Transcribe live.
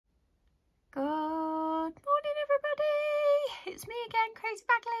it's me again, Crazy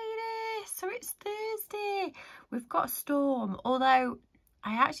Bag Lady. So it's Thursday. We've got a storm, although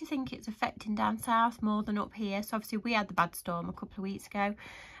I actually think it's affecting down south more than up here. So obviously we had the bad storm a couple of weeks ago.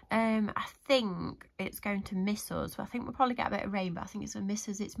 I think it's going to miss us. I think we'll probably get a bit of rain, but I think it's going to miss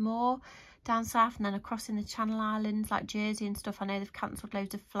us. It's more down south and then across in the Channel Islands like Jersey and stuff. I know they've cancelled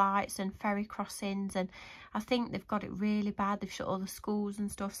loads of flights and ferry crossings, and I think they've got it really bad. They've shut all the schools and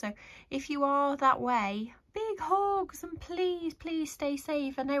stuff. So if you are that way, big hugs, and please stay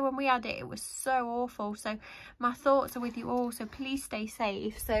safe. I know when we had it, it was so awful. So my thoughts are with you all. So please stay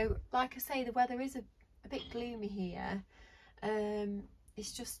safe. So like I say, the weather is a bit gloomy here.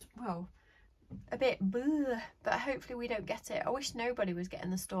 It's just, well, a bit bleh, but hopefully we don't get it. I wish nobody was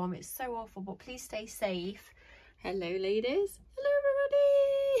getting the storm. It's so awful, but please stay safe. Hello ladies, hello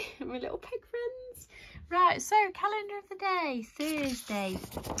everybody, my little pig friends. Right, so calendar of the day, Thursday.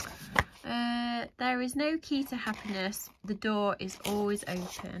 There is no key to happiness. The door is always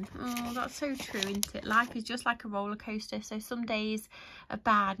open. Oh, that's so true, isn't it? Life is just like a roller coaster. So some days are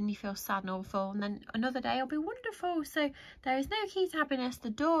bad and you feel sad and awful, and then another day will be wonderful. So there is no key to happiness. The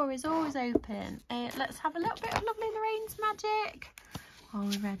door is always open. Let's have a little bit of Lovely Lorraine's magic. Are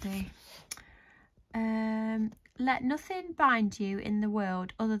we ready? Let nothing bind you in the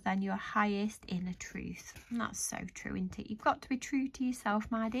world other than your highest inner truth. And that's so true, isn't it? You've got to be true to yourself,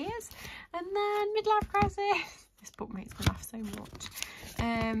 my dears. And then midlife crisis. This book makes me laugh so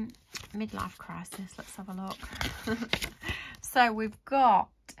much. Midlife crisis. Let's have a look. So we've got,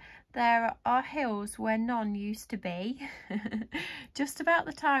 there are hills where none used to be. Just about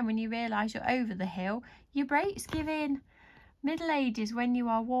the time when you realise you're over the hill, your brakes give in. Middle ages when you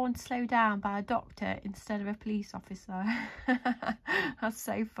are warned to slow down by a doctor instead of a police officer. That's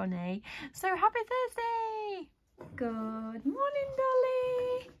so funny. So happy Thursday. Good morning,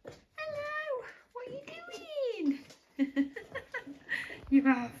 Dolly. Hello. What are you doing? You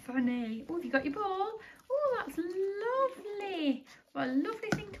are funny. Oh, have you got your ball? Oh, that's lovely. What a lovely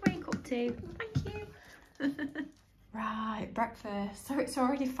thing to wake up to. Thank you. Right, breakfast. So it's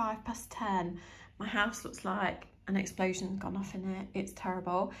already 10:05. My house looks like an explosion's gone off in it. It's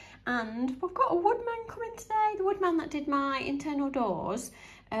terrible. And we've got a woodman coming today. The woodman that did my internal doors.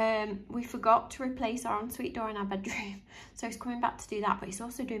 We forgot to replace our ensuite door in our bedroom. So he's coming back to do that, but he's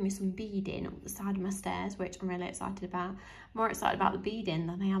also doing me some beading up the side of my stairs, which I'm really excited about. I'm more excited about the beading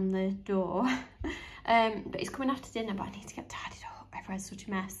than I am the door. But he's coming after dinner, but I need to get tidied up. Everywhere's such a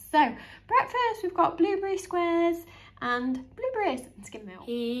mess. So breakfast, we've got blueberry squares and blueberries and skim milk.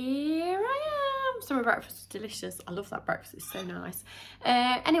 Here I am. Summer breakfast is delicious. I love that breakfast, it's so nice.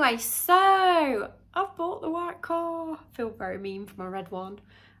 Anyway, so I've bought the white car. I feel very mean for my red one.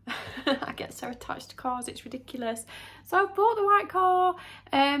 I get so attached to cars, it's ridiculous. So I've bought the white car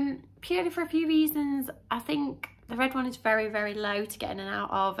purely for a few reasons. I think the red one is very low to get in and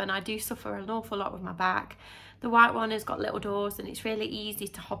out of, and I do suffer an awful lot with my back. The white one has got little doors and it's really easy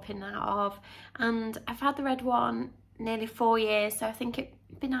to hop in and out of, and I've had the red one nearly 4 years, so I think it'd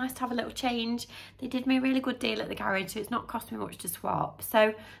be nice to have a little change. They did me a really good deal at the garage, so it's not cost me much to swap.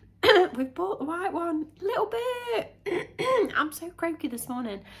 So we've bought the white one a little bit. I'm so croaky this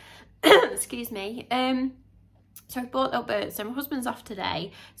morning. Excuse me. So I've bought a little bit. So my husband's off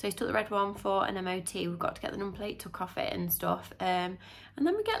today, so he's took the red one for an MOT. We've got to get the number plate took off it and stuff. And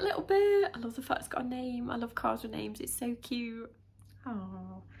then we get a little bit. I love the fact it's got a name. I love cars with names. It's so cute.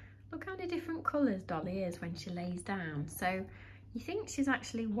 Oh, look how many different colours Dolly is when she lays down. So you think she's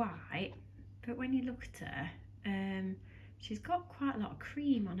actually white, but when you look at her, she's got quite a lot of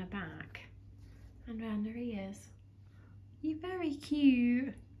cream on her back and around her ears. You're very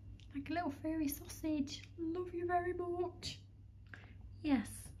cute. Like a little furry sausage. Love you very much. Yes,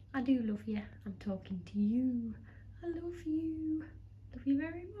 I do love you. I'm talking to you. I love you. Love you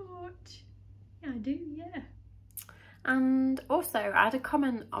very much. Yeah, I do, yeah. And also, I had a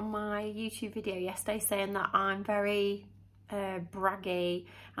comment on my YouTube video yesterday saying that I'm very braggy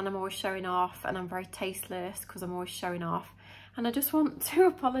and I'm always showing off, and I'm very tasteless because I'm always showing off. And I just want to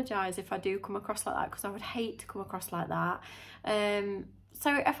apologise if I do come across like that, because I would hate to come across like that.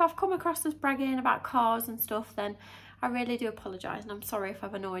 So if I've come across as bragging about cars and stuff, then I really do apologise, and I'm sorry if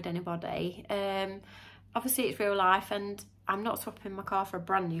I've annoyed anybody. Obviously it's real life, and I'm not swapping my car for a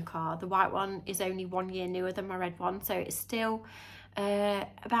brand new car. The white one is only 1 year newer than my red one, so it's still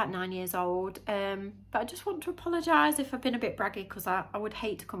about 9 years old. But I just want to apologise if I've been a bit braggy, because I would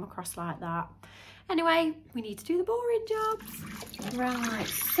hate to come across like that. Anyway, we need to do the boring jobs. Right,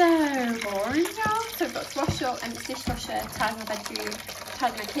 so boring jobs. So I've got to wash up, empty dishwasher, tidy my bedroom,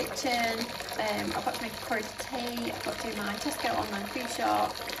 tidy my kitchen. I've got to make a curry for tea. I've got to do my Tesco online food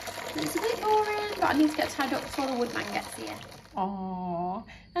shop. It's a bit boring, but I need to get tied up before the woodman gets here. Oh,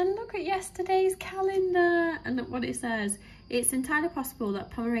 and look at yesterday's calendar and look what it says. It's entirely possible that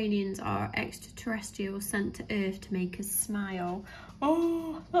Pomeranians are extraterrestrials sent to Earth to make us smile.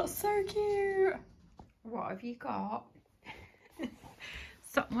 Oh, that's so cute. What have you got?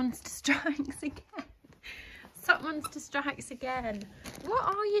 Someone's strikes again. Someone's strikes again. What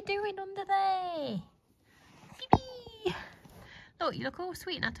are you doing under there? Phoebe! Look, you look all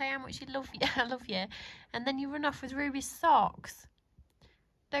sweet and I tell you how much I love you. And then you run off with Ruby's socks.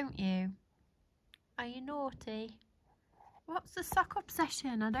 Don't you? Are you naughty? What's the sock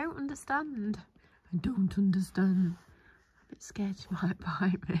obsession? I don't understand. I don't understand. I'm a bit scared she might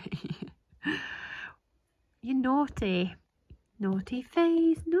bite me. You're naughty. Naughty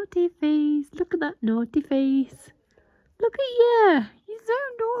face, naughty face. Look at that naughty face. Look at you. You're so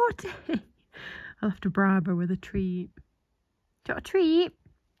naughty. I'll have to bribe her with a treat. Do you want a treat?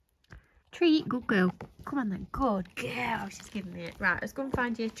 Treat, good girl. Come on then, good girl. She's giving me it. Right, let's go and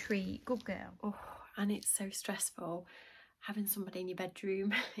find you a treat. Good girl. Oh, and it's so stressful having somebody in your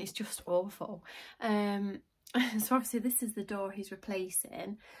bedroom. It's just awful. So obviously this is the door he's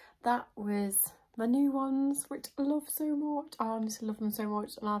replacing. That was my new ones, which I love so much. I honestly love them so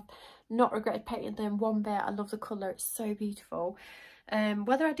much, and I've not regretted painting them one bit. I love the colour, it's so beautiful.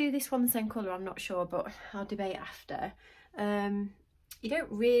 Whether I do this one the same colour, I'm not sure, but I'll debate after. You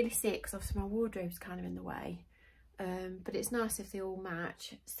don't really see it because obviously my wardrobe's kind of in the way, but it's nice if they all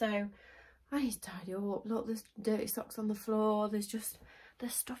match. So I need to tidy up. Look, there's dirty socks on the floor, there's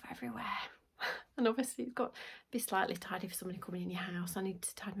stuff everywhere. And obviously it's got to be slightly tidy for somebody coming in your house. I need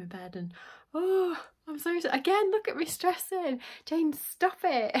to tidy my bed, and oh, I'm so again, look at me stressing. Jayne, stop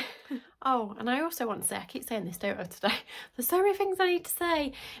it. Oh, and I also want to say, I keep saying this, don't I, today? There's so many things I need to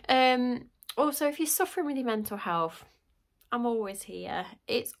say. Also, if you're suffering with your mental health, I'm always here.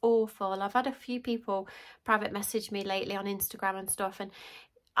 It's awful. I've had a few people private message me lately on Instagram and stuff, and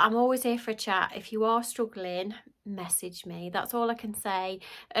I'm always here for a chat. If you are struggling, message me. That's all I can say.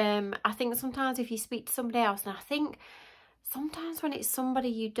 I think sometimes if you speak to somebody else, and I think sometimes when it's somebody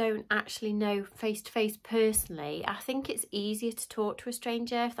you don't actually know face to face personally, I think it's easier to talk to a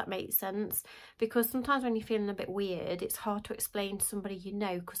stranger, if that makes sense. Because sometimes when you're feeling a bit weird, it's hard to explain to somebody you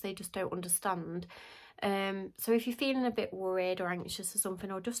know because they just don't understand. So if you're feeling a bit worried or anxious or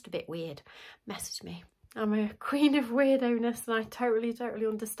something, or just a bit weird, message me. I'm a queen of weirdo-ness, and I totally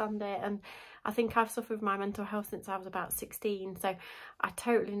understand it. And I think I've suffered with my mental health since I was about 16, so I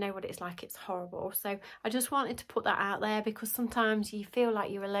totally know what it's like. It's horrible. So I just wanted to put that out there, because sometimes you feel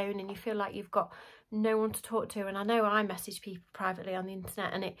like you're alone and you feel like you've got no one to talk to. And I know I message people privately on the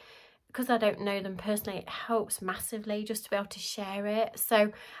internet, and because I don't know them personally, it helps massively just to be able to share it.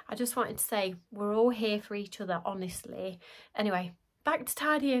 So I just wanted to say we're all here for each other, honestly. Anyway, back to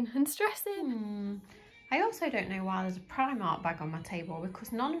tidying and stressing. I also don't know why there's a Primark bag on my table,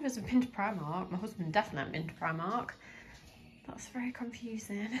 because none of us have been to Primark. My husband definitely hasn't been to Primark. That's very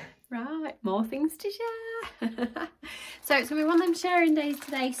confusing. Right, more things to share. So it's going to be one of them sharing days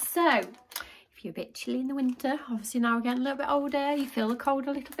today. So if you're a bit chilly in the winter, obviously now we're getting a little bit older, you feel the cold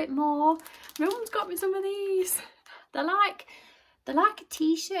a little bit more. My mum's got me some of these. They're like a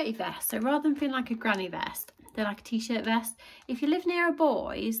t-shirty vest. So rather than feeling like a granny vest, they're like a t-shirt vest. If you live near a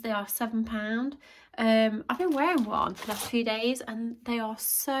boys, they are £7. I've been wearing one for the last few days, and they are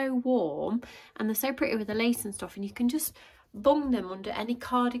so warm, and they're so pretty with the lace and stuff, and you can just bung them under any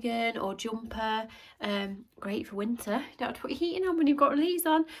cardigan or jumper. Great for winter. You don't have to put your heating on when you've got these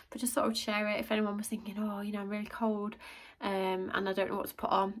on, but just sort of share it if anyone was thinking, oh, you know, I'm really cold and I don't know what to put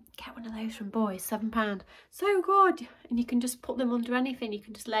on. Get one of those from boys, £7. So good. And you can just put them under anything. You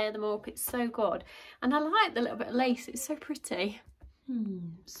can just layer them up. It's so good. And I like the little bit of lace. It's so pretty.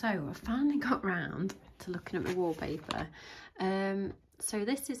 So I finally got round to looking at my wallpaper. So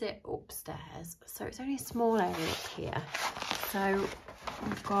this is it upstairs. So it's only a small area up here. So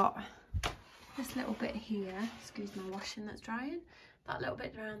we've got this little bit here. Excuse my washing that's drying. That little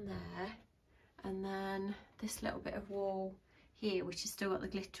bit around there. And then this little bit of wall here, which has still got the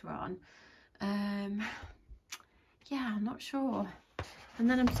glitter on. Yeah, I'm not sure. And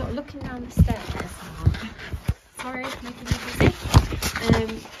then I'm sort of looking down the stairs. Sorry, making me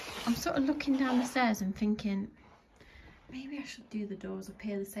busy. I'm sort of looking down the stairs and thinking, maybe I should do the doors up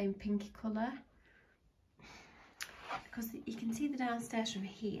here the same pinky colour, because you can see the downstairs from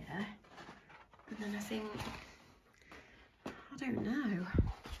here. And then I think, I don't know.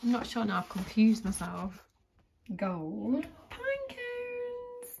 I'm not sure now, I've confused myself. Gold pine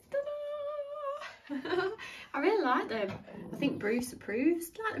cones. Ta-da! I really like them. I think Bruce approves.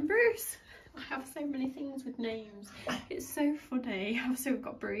 Do you like them, Bruce? I have so many things with names. It's so funny. So we've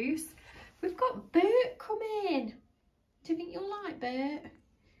got Bruce. We've got Bert coming. Do you think you'll like Bert?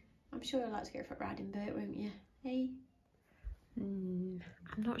 I'm sure you'll like to go for a ride in Bert, won't you? Hey? I'm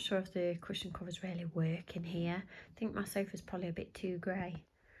not sure if the cushion covers really work in here. I think my sofa's probably a bit too grey.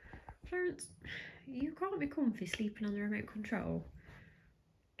 Florence, you can't be comfy sleeping on the remote control,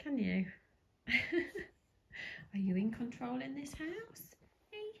 can you? Are you in control in this house?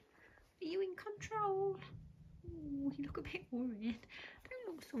 Hey, are you in control? Ooh, you look a bit worried.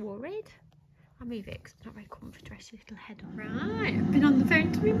 Don't look so worried. I'll move it because it's not very comfy to rest your little head on. Right, I've been on the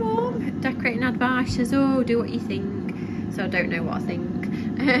phone to my mum. Decorating advice. She says, oh, do what you think. So I don't know what I think.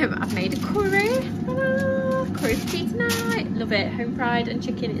 I've made a curry. Curry for tea tonight. Love it. Home fried and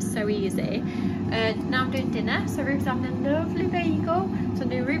chicken. It's so easy. Now I'm doing dinner. So Ruby's having a lovely bagel. So I'll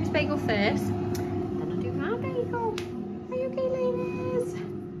do Ruby's bagel first. Then I'll do my bagel. Are you okay, ladies?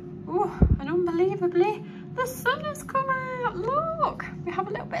 Oh, and unbelievably, the sun has come out. Look, we have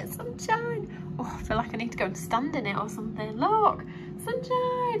a little bit of sunshine. Oh, I feel like I need to go and stand in it or something. Look,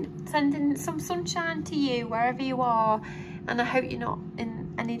 sunshine. Sending some sunshine to you wherever you are. And I hope you're not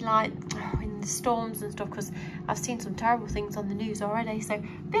in any like in the storms and stuff, because I've seen some terrible things on the news already. So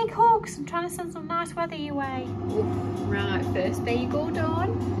big hugs. I'm trying to send some nice weather your way. Ooh, right, first bagel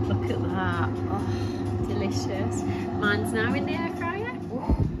done. Look at that. Oh, delicious. Mine's now in the air fryer.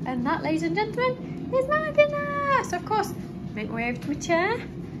 Ooh, and that, ladies and gentlemen, is my dinner. So of course, make my way over to my chair.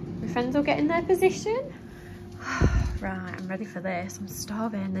 My friends will get in their position. Right, I'm ready for this. I'm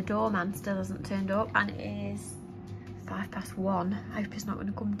starving. The doorman still hasn't turned up, and it is 1:05. I hope it's not going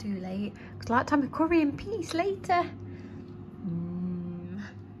to come too late, because I like to have a curry and peace later.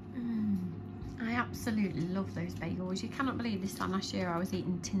 I absolutely love those bagels. You cannot believe this time last year I was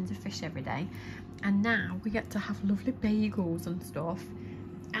eating tins of fish every day, and now we get to have lovely bagels and stuff.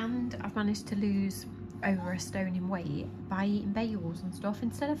 And I've managed to lose over a stone in weight by eating bagels and stuff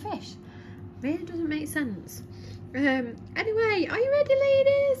instead of fish. Really doesn't make sense. Anyway, are you ready,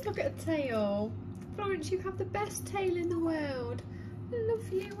 ladies? Look at the tail. Florence, you have the best tail in the world. I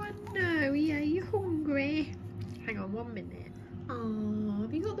love you, I know. Yeah, you're hungry. Hang on 1 minute. Oh,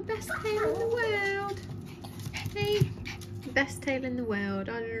 have you got the best tail in the world? Hey, best tail in the world.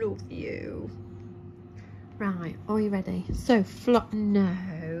 I love you. Right, are you ready? So,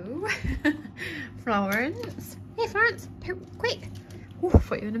 no. Florence. Hey, Florence, quick. Oh, I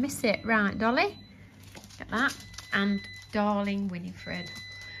thought you were going to miss it. Right, Dolly. Get that. And darling Winifred.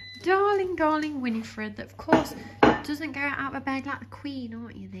 Darling, darling Winifred, that of course doesn't go out of bed like the Queen,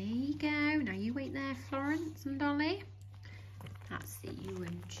 aren't you? There you go. Now you wait there, Florence and Dolly. That's it, you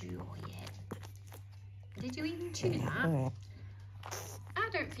enjoy it. Did you even chew that? I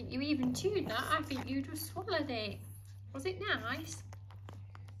don't think you even chewed that. I think you just swallowed it. Was it nice?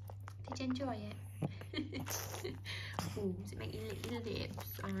 Did you enjoy it? Oh, does it make you lick your lips?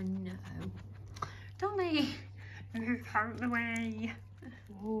 I know. Dolly, move out of the way.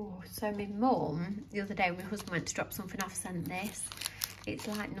 Oh, so my mum, the other day, my husband went to drop something off, sent this. It's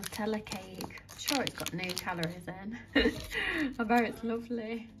like Nutella cake. I'm sure it's got no calories in. I bet it's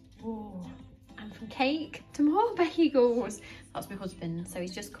lovely. Oh, and from cake to more bagels. That's my husband, so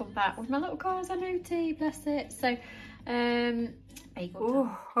he's just come back with my little Carzano tea, bless it. So, bagel.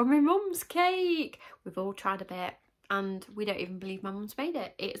 Oh, and my mum's cake. We've all tried a bit, and we don't even believe my mum's made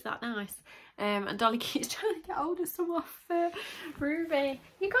it. It's that nice. And Dolly keeps trying to get hold of some off Ruby.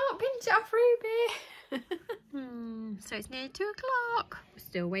 You can't pinch it off Ruby. So it's near 2 o'clock. We're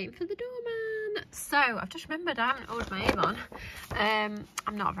still waiting for the doorman. So I've just remembered I haven't ordered my Avon.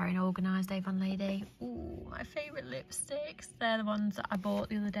 I'm not a very organised Avon lady. Ooh, my favourite lipsticks. They're the ones that I bought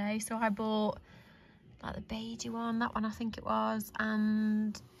the other day. So I bought like the beigey one, that one I think it was,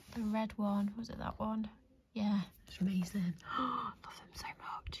 and the red one. Was it that one? Yeah, it's amazing. Love them so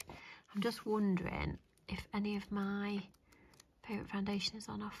much. I'm just wondering if any of my favourite foundation is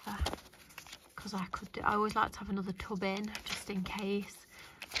on offer, because I always like to have another tub in just in case.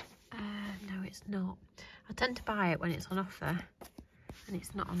 No, it's not. I tend to buy it when it's on offer, and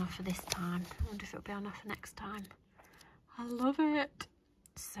it's not on offer this time. I wonder if it'll be on offer next time. I love it.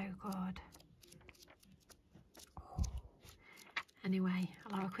 It's so good. Oh. Anyway,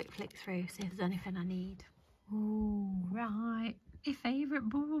 I'll have a quick flick through, see if there's anything I need. Oh, right. My favourite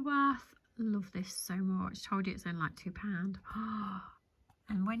bubble bath. Love this so much. Told you it's only like £2.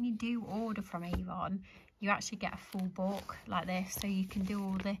 And when you do order from Avon, you actually get a full book like this, so you can do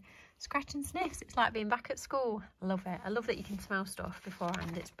all the scratch and sniffs. It's like being back at school. I love it. I love that you can smell stuff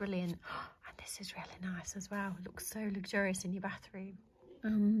beforehand. It's brilliant. And this is really nice as well. It looks so luxurious in your bathroom.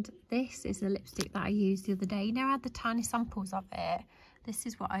 And this is the lipstick that I used the other day. You know, I had the tiny samples of it, This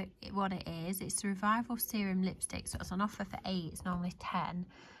is what it is. It's the Revival Serum Lipstick, so it's on offer for £8. It's normally £10.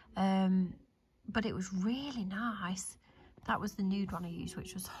 But it was really nice. That was the nude one I used,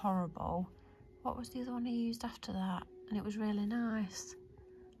 which was horrible. What was the other one I used after that? And it was really nice.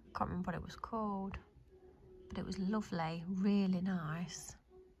 I can't remember what it was called. But it was lovely, really nice.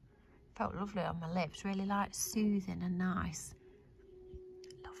 Felt lovely on my lips, really like soothing and nice.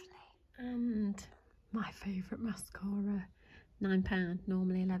 Lovely. And my favourite mascara, £9,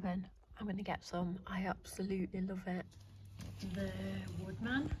 normally £11. I'm going to get some. I absolutely love it. The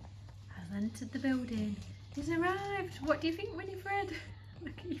Woodman has entered the building. He's arrived. What do you think, Winifred?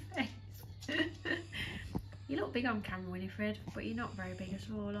 Look at your face. You look big on camera, Winifred, but you're not very big at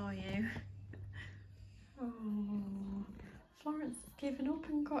all, are you? Oh, Florence has given up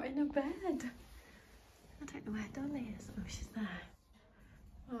and got in a bed. I don't know where Dolly is. Oh, she's there.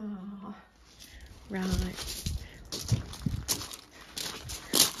 Oh, right.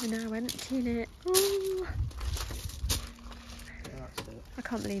 We're now emptying it. Oh, I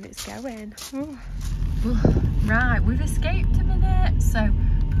can't believe it's going. Oh. Right, we've escaped a minute. So,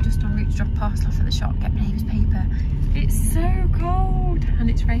 I'm just en route to drop parcel off at the shop, get my neighbour's paper. It's so cold and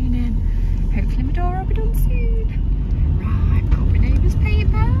it's raining. Hopefully my door will be done soon. Right, got my neighbour's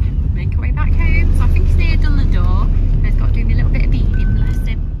paper, make our way back home. So I think he's near done the door. He's got to do me a little bit of beading, bless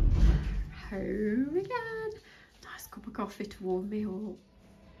him. Home again. Nice cup of coffee to warm me up.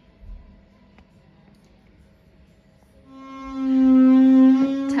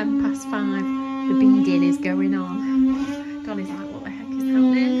 The beading is going on. Dolly's like, what the heck is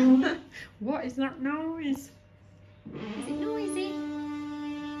happening? What is that noise? Is it noisy?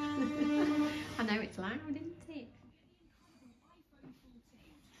 I know it's loud, isn't it?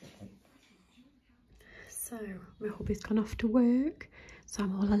 So, my hubby's gone off to work. So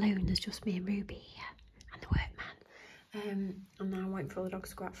I'm all alone. There's just me and Ruby here and the workman. And now I'm waiting for all the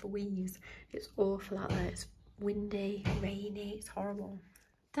dogs to go out for wees. It's awful out there. It's windy, rainy. It's horrible.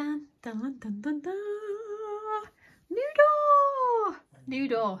 Dun, dun, dun, dun, dun. New door! New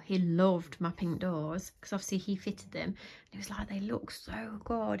door. He loved my pink doors because obviously he fitted them. He was like, they look so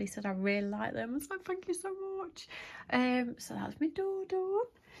good. He said, I really like them. I was like, thank you so much. So that's my door done.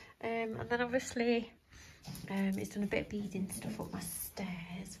 And then obviously he's done a bit of beading stuff up my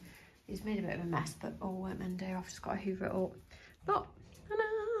stairs. He's made a bit of a mess, but all workmen do. I've just got to hoover it up. But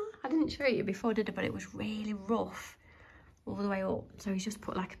I didn't show you before, did I? But it was really rough all the way up, so he's just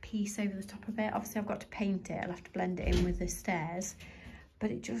put like a piece over the top of it. Obviously I've got to paint it. I'll have to blend it in with the stairs,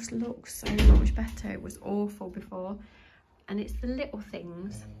 but it just looks so much better. It was awful before, and it's the little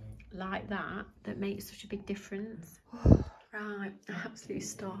things like that that make such a big difference. Oh, right, I'm absolutely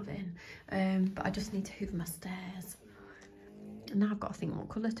starving, but I just need to hoover my stairs, and now I've got to think what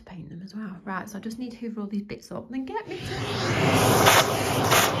colour to paint them as well. Right, so I just need to hoover all these bits up and then get me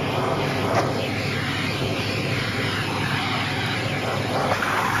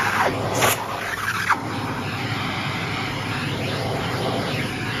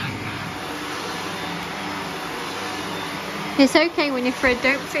It's okay, Winifred,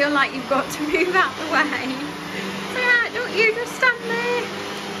 don't feel like you've got to move out the way. Yeah, don't you just stand there.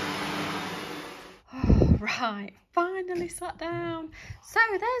 Oh, right, finally sat down. So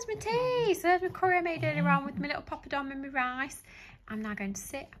there's my tea. So there's my curry I made earlier on with my little poppadom and my rice. I'm now going to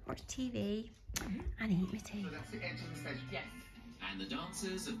sit, watch TV and eat my tea. Yes. And the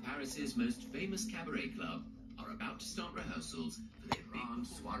dancers of Paris's most famous cabaret club are about to start rehearsals for their big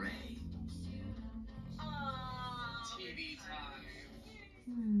soiree. TV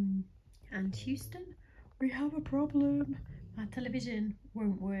time. And Houston, we have a problem. My television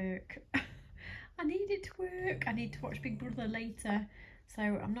won't work. I need it to work. I need to watch Big Brother later. So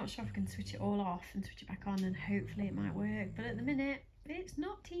I'm not sure if I can switch it all off and switch it back on, and hopefully it might work. But at the minute, it's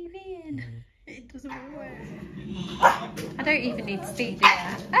not TVing. It doesn't work. I don't even need to speak, do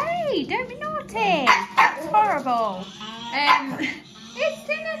I? Hey, don't be naughty. That's horrible. It's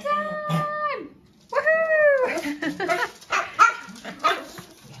dinner time. Woohoo!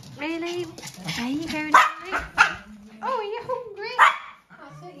 Really? There you go, Nelly. Oh, are you hungry?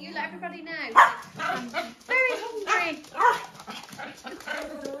 That's it. You let everybody know. I'm very hungry.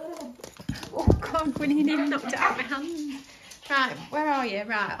 Oh God, Winnie nearly knocked it out of my hand. Right, where are you?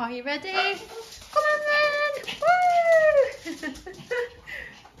 Right, are you ready? Come on then!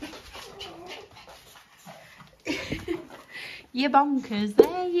 Woo! You're bonkers.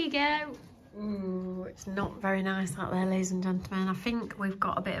 There you go. Ooh, it's not very nice out there, ladies and gentlemen. I think we've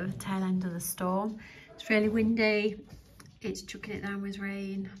got a bit of a tail end of the storm. It's really windy. It's chucking it down with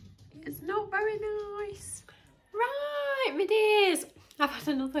rain. It's not very nice. Right, my dears. I've had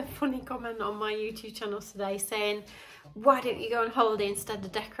another funny comment on my YouTube channel today saying, why don't you go on holiday instead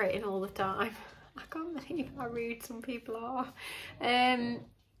of decorating all the time? I can't believe how rude some people are.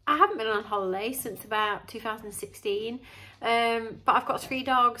 I haven't been on holiday since about 2016, but I've got 3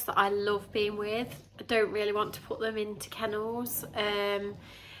 dogs that I love being with. I don't really want to put them into kennels, and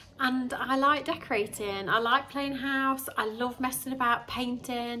I like decorating. I like playing house. I love messing about,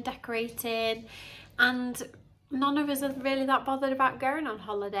 painting, decorating, and none of us are really that bothered about going on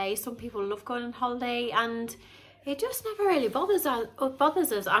holiday. Some people love going on holiday, and it just never really bothers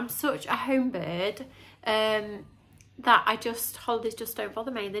us. I'm such a home bird that holidays just don't bother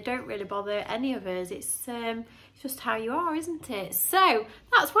me. They don't really bother any of us. It's just how you are, isn't it? So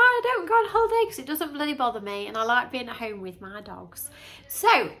that's why I don't go on holiday, because it doesn't really bother me, and I like being at home with my dogs.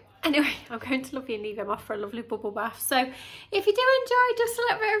 So anyway, I'm going to love you and leave them off for a lovely bubble bath. So if you do enjoy just a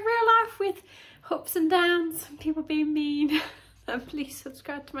little bit of real life with ups and downs and people being mean, then please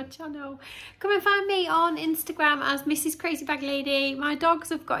subscribe to my channel. Come and find me on Instagram as mrscrazybaglady. My dogs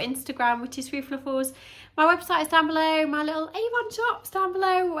have got Instagram, which is Free Fluffles. My website is down below. My little Avon shop's down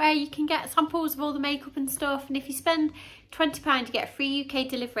below, where you can get samples of all the makeup and stuff. And if you spend £20, you get free UK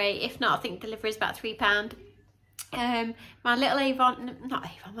delivery. If not, I think delivery is about £3. My little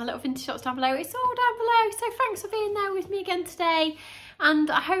my little vintage shop's down below. It's all down below. So thanks for being there with me again today. And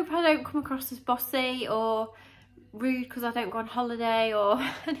I hope I don't come across as bossy or rude because I don't go on holiday or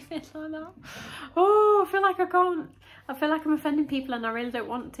anything like that. Oh, I feel like I can't. I feel like I'm offending people and I really don't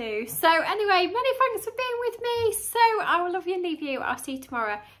want to. So anyway, many thanks for being with me. So I will love you and leave you. I'll see you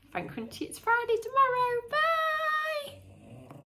tomorrow. Thank you. It's Friday tomorrow. Bye.